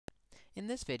In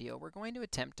this video, we're going to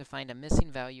attempt to find a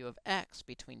missing value of x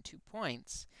between 2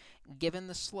 points, given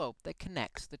the slope that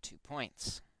connects the 2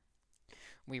 points.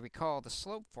 We recall the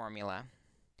slope formula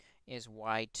is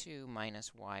y2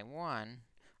 minus y1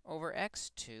 over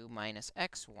x2 minus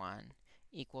x1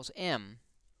 equals m,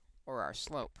 or our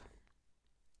slope.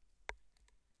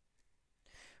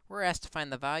 We're asked to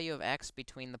find the value of x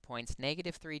between the points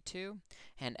negative 3, 2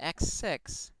 and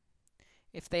x6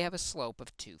 if they have a slope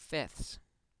of 2/5.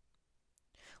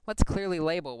 Let's clearly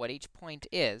label what each point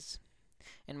is,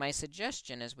 and my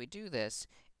suggestion as we do this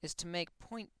is to make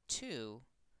point 2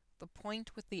 the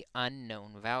point with the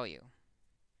unknown value.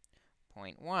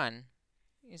 Point 1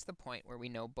 is the point where we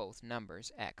know both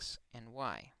numbers, x and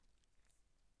y.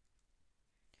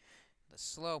 The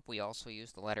slope we also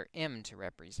use the letter m to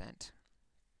represent.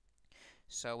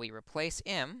 So we replace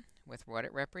m with what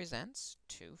it represents,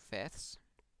 2/5,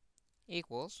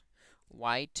 equals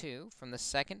y2 from the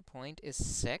second point is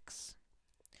 6,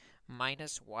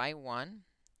 minus y1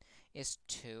 is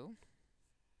 2,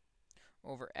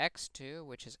 over x2,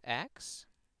 which is x,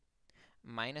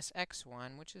 minus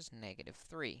x1, which is negative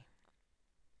 3.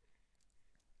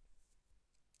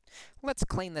 Let's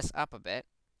clean this up a bit.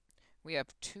 We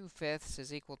have 2/5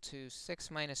 is equal to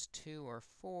 6 minus 2, or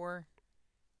 4.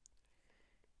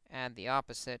 Add the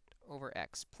opposite over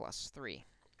x plus 3.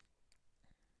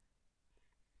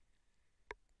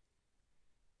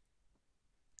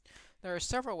 There are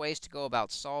several ways to go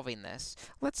about solving this.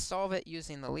 Let's solve it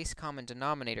using the least common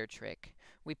denominator trick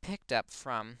we picked up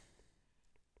from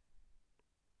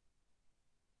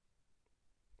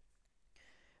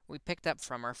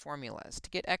our formulas. To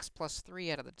get x plus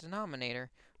 3 out of the denominator,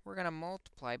 we're going to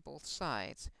multiply both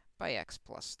sides by x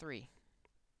plus 3.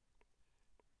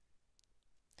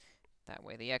 That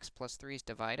way the x plus 3's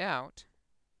divide out.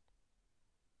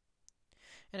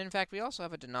 And in fact, we also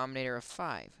have a denominator of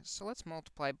 5, so let's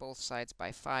multiply both sides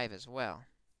by 5 as well.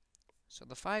 So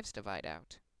the 5's divide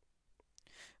out.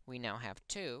 We now have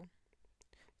 2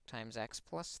 times x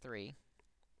plus 3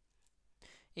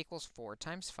 equals 4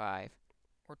 times 5,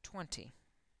 or 20.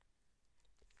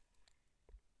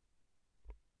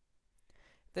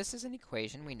 This is an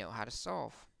equation we know how to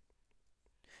solve.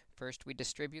 First, we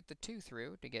distribute the 2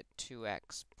 through to get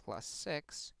 2x plus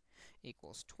 6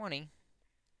 equals 20.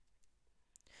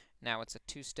 Now it's a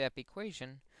two-step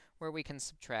equation where we can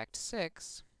subtract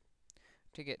 6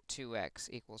 to get 2x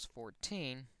equals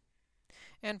 14.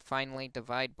 And finally,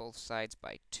 divide both sides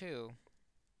by 2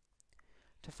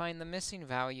 to find the missing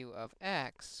value of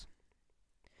x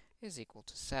is equal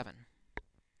to 7.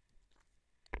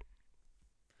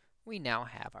 We now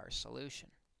have our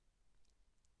solution.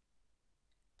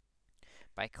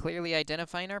 By clearly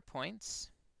identifying our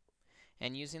points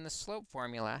and using the slope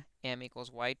formula, m equals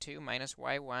y2 minus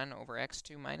y1 over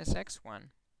x2 minus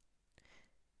x1,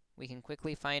 we can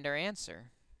quickly find our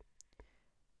answer.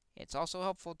 It's also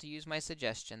helpful to use my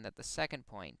suggestion that the second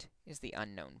point is the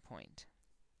unknown point.